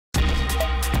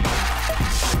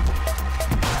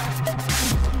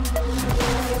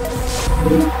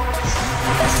So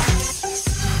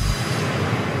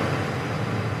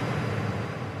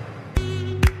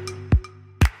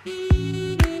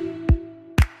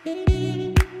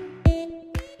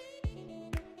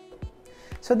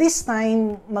this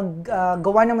time,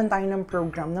 maggawa naman tayo ng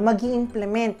program na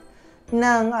mag-i-implement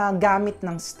ng gamit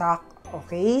ng stock,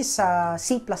 okay, sa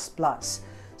C++.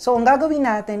 So ang gagawin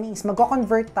natin is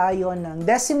magko-convert tayo ng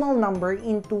decimal number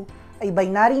into a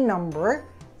binary number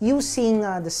using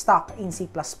the stock in C++.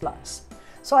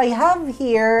 So I have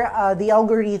here the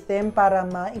algorithm para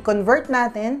ma-convert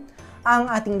natin ang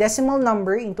ating decimal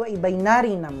number into a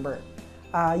binary number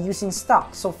using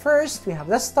stock. So first, we have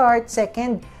the start.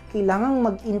 Second,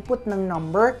 kailangang mag-input ng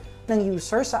number ng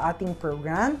user sa ating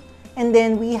program. And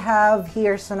then we have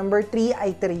here sa number 3,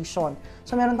 iteration.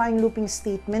 So meron tayong looping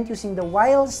statement using the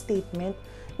while statement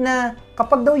na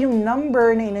kapag daw yung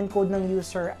number na in-encode ng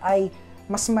user ay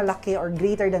mas malaki or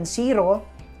greater than 0,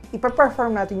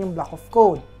 ipa-perform natin yung block of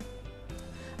code.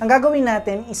 Ang gagawin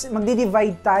natin is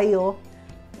magdi-divide tayo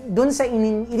dun sa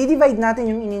i-divide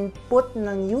natin yung in-input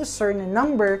ng user na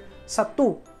number sa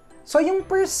 2. So yung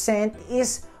percent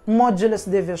is modulus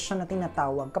division na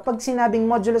tinatawag. Kapag sinabing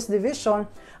modulus division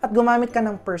at gumamit ka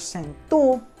ng percent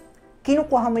 2,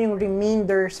 kinukuha mo yung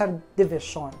remainder sa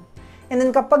division. And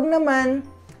then kapag naman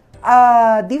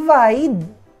divide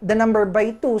the number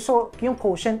by 2, so yung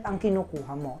quotient ang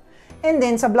kinukuha mo. And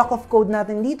then sa block of code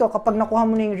natin dito, kapag nakuha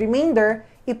mo na yung remainder,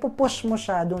 ipupush mo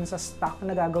siya dun sa stock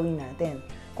na gagawin natin.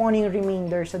 Kung ano yung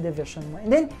remainder sa division mo. And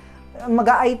then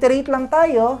mag-iterate lang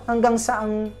tayo hanggang sa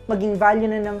ang maging value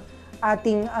na ng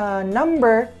ating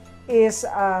number is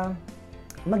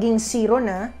maging 0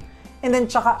 na, and then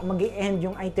tsaka mag-i-end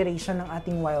yung iteration ng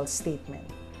ating while statement.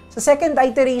 Sa second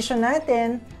iteration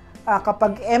natin,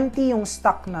 kapag empty yung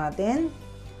stock natin,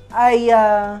 ay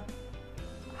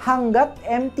hanggat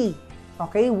empty.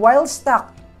 Okay? While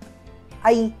stock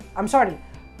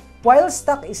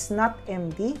is not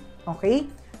empty. Okay?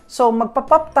 So,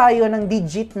 magpa-pop tayo ng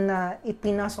digit na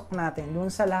ipinasok natin dun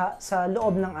sa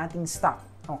loob ng ating stock.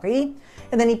 Okay?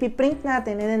 And then, ipiprint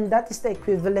natin, and then that is the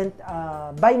equivalent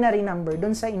binary number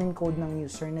dun sa in-encode ng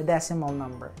user na decimal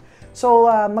number.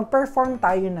 So, mag-perform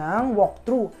tayo ng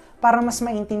walkthrough para mas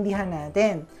maintindihan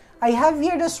natin. I have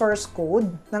here the source code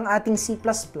ng ating C++.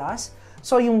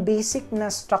 So, yung basic na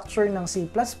structure ng C++,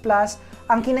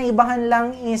 ang kinaibahan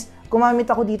lang is gumamit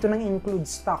ako dito ng include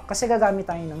stock kasi gagamit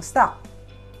tayo ng stock.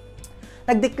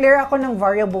 Nag-declare ako ng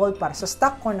variable para sa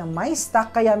stock ko na my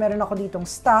stock, kaya meron ako ditong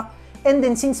stock. And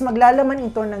then, since maglalaman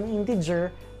ito ng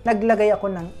integer, naglagay ako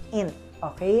ng int.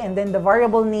 Okay? And then, the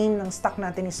variable name ng stock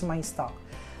natin is my stock.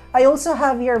 I also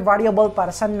have here variable para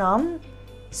sa num.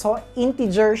 So,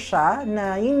 integer siya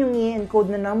na yun yung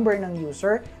i-encode na number ng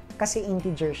user kasi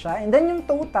integer siya. And then, yung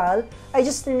total, I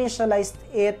just initialized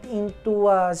it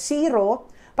into 0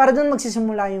 para dun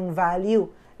magsisimula yung value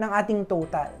ng ating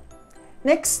total.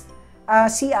 Next,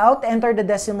 cout, enter the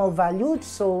decimal value.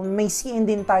 So, may cin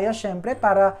din tayo, syempre,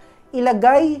 para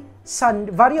ilagay sa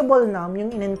variable num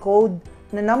yung in-encode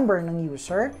na number ng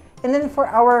user. And then for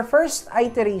our first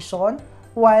iteration,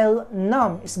 while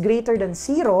num is greater than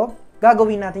 0,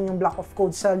 gagawin natin yung block of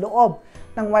code sa loob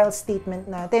ng while statement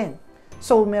natin.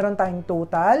 So, meron tayong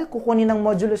total, kukunin ng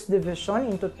modulus division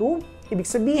into 2. Ibig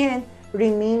sabihin,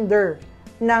 remainder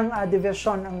ng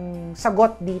division ang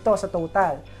sagot dito sa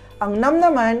total. Ang num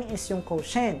naman is yung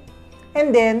quotient.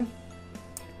 And then,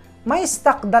 my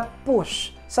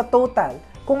stock.push sa total.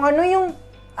 Kung ano yung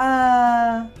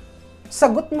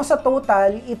sagot mo sa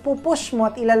total, ipupush mo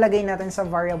at ilalagay natin sa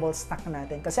variable stock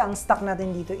natin. Kasi ang stock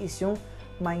natin dito is yung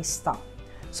my stock.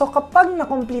 So kapag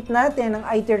na-complete natin ang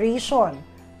iteration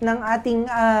ng ating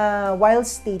while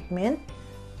statement,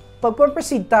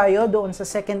 pag-proceed tayo doon sa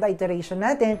second iteration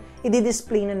natin,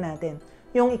 i-display na natin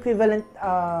yung equivalent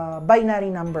binary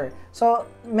number. So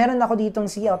meron ako ditong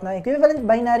cout na equivalent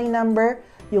binary number.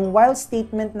 Yung while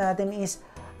statement natin is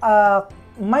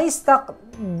my stock.empty,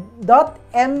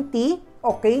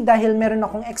 okay, dahil meron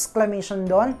akong exclamation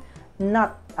doon,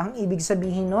 not ang ibig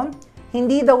sabihin nun,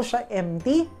 hindi daw siya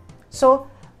empty. So,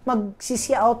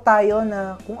 mag-cout tayo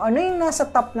na kung ano yung nasa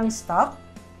top ng stock,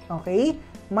 okay,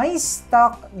 my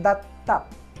stock.top.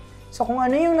 So, kung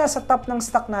ano yung nasa top ng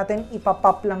stock natin,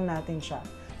 ipapop lang natin siya.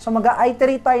 So,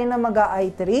 mag-iterate tayo na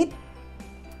mag-iterate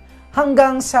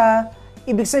hanggang sa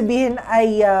ibig sabihin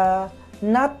ay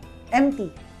not empty.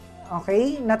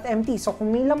 Okay? Not empty. So,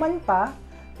 kung may laman pa,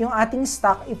 yung ating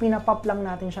stock, ipinapop lang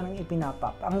natin siya ng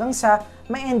ipinapop. Hanggang sa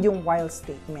ma-end yung while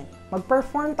statement.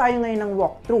 Mag-perform tayo ngayon ng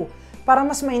walkthrough para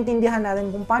mas maintindihan natin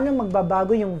kung paano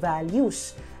magbabago yung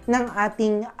values ng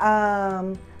ating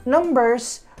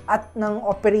numbers at ng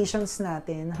operations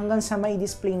natin hanggang sa may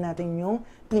display natin yung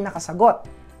pinakasagot.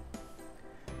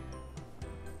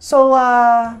 So,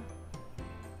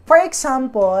 for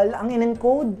example, ang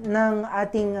in-encode ng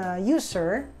ating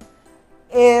user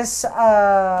is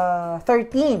 13.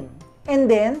 And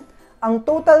then, ang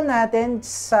total natin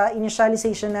sa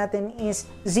initialization natin is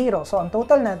 0. So, ang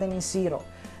total natin is 0.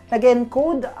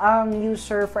 Nag-encode ang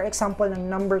user, for example, ng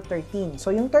number 13. So,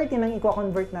 yung 13 ang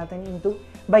i-convert natin into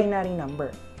binary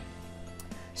number.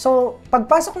 So,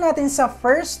 pagpasok natin sa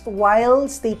first while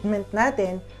statement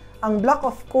natin, ang block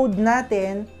of code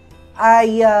natin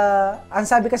ay, ang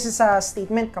sabi kasi sa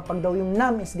statement, kapag daw yung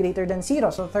num is greater than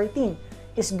 0, so 13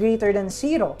 is greater than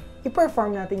 0,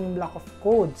 i-perform natin yung block of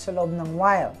code sa loob ng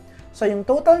while. So, yung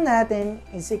total natin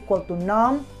is equal to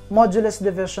num modulus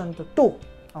division to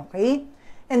 2. Okay?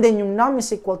 And then, yung num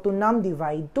is equal to num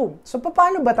divide 2. So,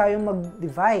 paano ba tayo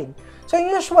mag-divide? So,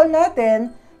 yung usual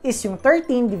natin is yung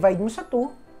 13 divide mo sa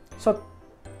 2. So,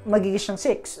 magiging siyang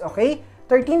 6. Okay?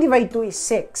 13 divide 2 is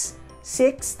 6.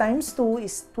 6 times 2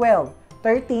 is 12.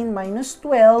 13 minus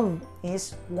 12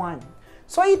 is 1.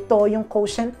 So, ito yung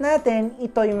quotient natin,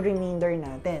 ito yung remainder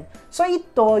natin. So,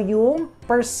 ito yung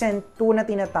percent 2 na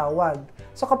tinatawag.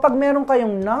 So, kapag meron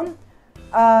kayong num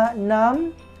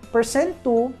percent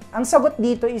 2, ang sagot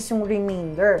dito is yung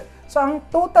remainder. So, ang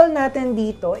total natin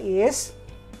dito is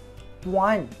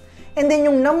 1. And then,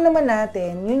 yung num naman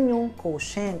natin, yun yung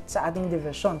quotient sa ating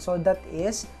division. So, that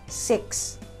is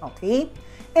 6. Okay?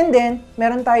 And then,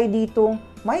 meron tayo dito,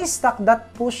 may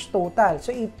stock.push total.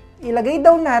 So, ilagay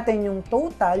daw natin yung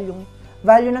total, yung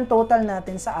value ng total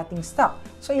natin sa ating stock.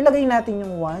 So, ilagay natin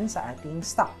yung 1 sa ating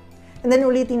stock. And then,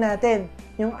 ulitin natin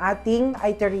yung ating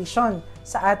iteration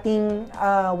sa ating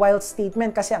while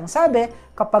statement. Kasi ang sabi,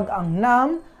 kapag ang num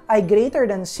ay greater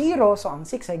than 0, so ang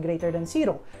 6 ay greater than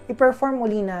 0, i-perform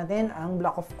uli natin ang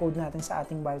block of code natin sa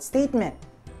ating while statement.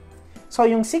 So,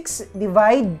 yung 6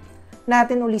 divide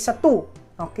natin uli sa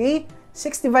 2. Okay?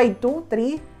 6 divide 2,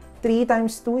 3. 3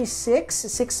 times 2 is 6.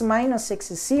 6 minus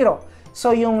 6 is 0.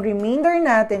 So, yung remainder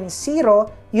natin is 0.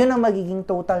 Yun ang magiging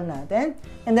total natin.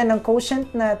 And then, ang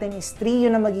quotient natin is 3.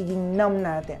 Yun ang magiging num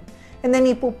natin. And then,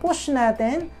 ipupush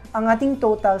natin ang ating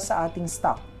total sa ating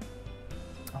stock.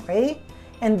 Okay?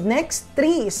 And next,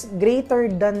 3 is greater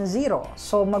than 0.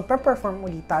 So, magpa-perform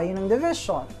ulit tayo ng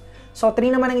division. So,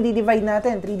 3 naman ang i-divide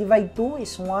natin. 3 divide 2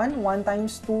 is 1. 1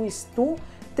 times 2 is 2.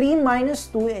 3 minus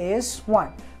 2 is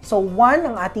 1. So, 1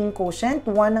 ang ating quotient,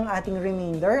 1 ang ating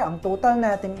remainder. Ang total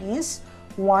natin is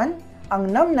 1. Ang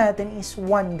num natin is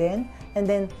 1 din. And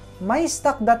then, may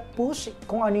stock.push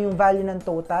kung ano yung value ng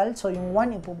total. So, yung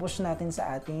 1 ipupush natin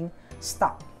sa ating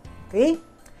stock. Okay?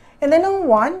 And then, ang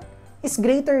 1 is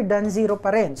greater than 0 pa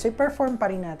rin. So, i-perform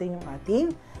pa rin natin yung ating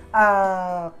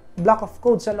block of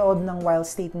code sa loob ng while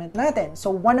statement natin. So,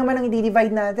 1 naman ang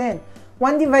i-divide natin.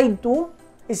 1 divide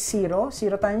 2 is 0.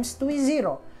 0 times 2 is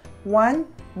 0.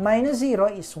 1 minus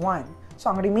 0 is 1. So,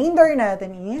 ang remainder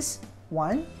natin is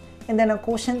 1. And then, ang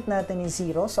quotient natin is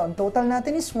 0. So, ang total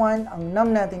natin is 1. Ang num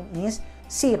natin is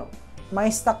 0. May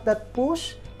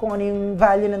stock.push. Kung ano yung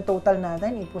value ng total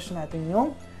natin, i-push natin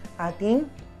yung ating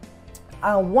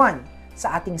 1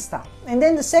 sa ating stock. And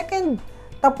then, the second,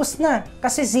 tapos na.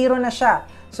 Kasi 0 na siya.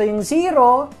 So, yung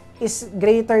 0 is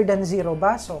greater than 0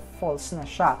 ba? So, false na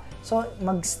siya. So,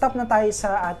 mag-stop na tayo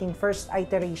sa ating first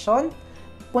iteration.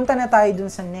 Punta na tayo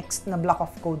dun sa next na block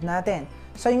of code natin.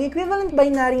 So, yung equivalent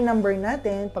binary number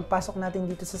natin, pagpasok natin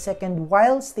dito sa second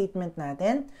while statement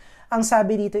natin, ang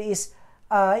sabi dito is,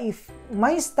 if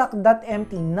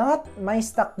myStock.empty not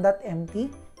myStock.empty,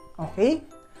 okay,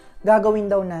 gagawin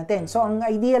daw natin. So, ang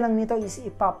idea lang nito is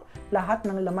ipop lahat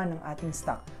ng laman ng ating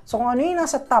stock. So, kung ano yung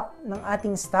nasa top ng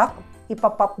ating stock,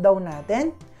 ipapop daw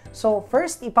natin. So,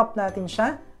 first, ipop natin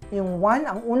siya. Yung 1,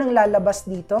 ang unang lalabas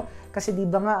dito, kasi di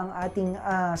ba nga ang ating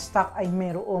stock ay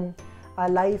mayroong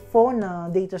LIFO na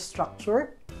data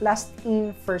structure, last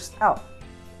in, first out.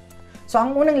 So,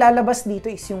 ang unang lalabas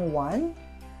dito is yung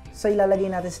 1. So,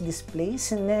 ilalagay natin sa display.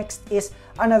 So, next is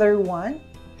another 1.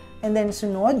 And then,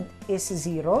 sunod is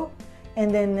 0.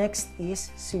 And then, next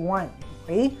is si 1.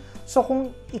 Okay? So,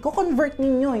 kung i-convert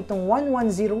ninyo itong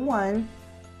 1101,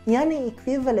 yan ay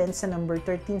equivalent sa number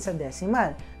 13 sa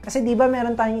decimal. Kasi di ba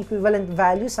meron tayong equivalent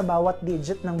value sa bawat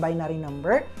digit ng binary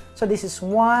number? So, this is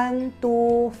 1,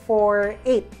 2, 4,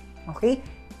 8. Okay?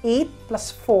 8 plus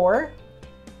 4.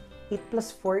 8 plus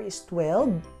 4 is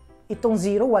 12. Itong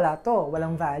 0, wala to.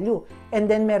 Walang value. And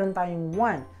then, meron tayong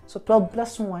 1. So, 12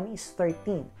 plus 1 is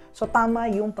 13. So, tama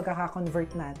yung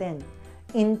pagkaka-convert natin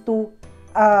into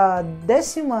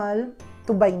decimal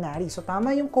to binary. So,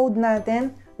 tama yung code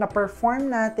natin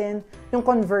na-perform natin yung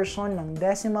conversion ng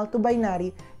decimal to binary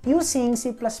using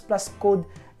C++ code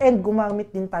and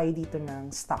gumamit din tayo dito ng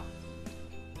stock.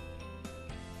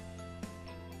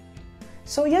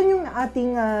 So, yan yung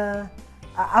ating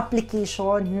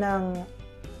application ng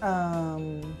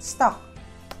stock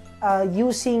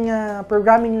using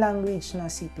programming language na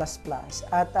C++.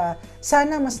 At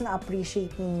sana mas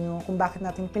na-appreciate ninyo kung bakit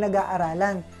natin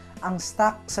pinag-aaralan ang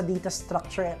stock sa data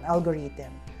structure and algorithm.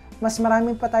 Mas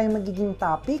maraming pa tayong magiging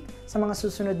topic sa mga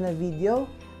susunod na video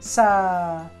sa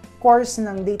course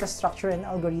ng data structure and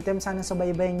algorithm. Sana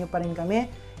subaybayan nyo pa rin kami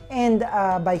and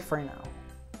bye for now.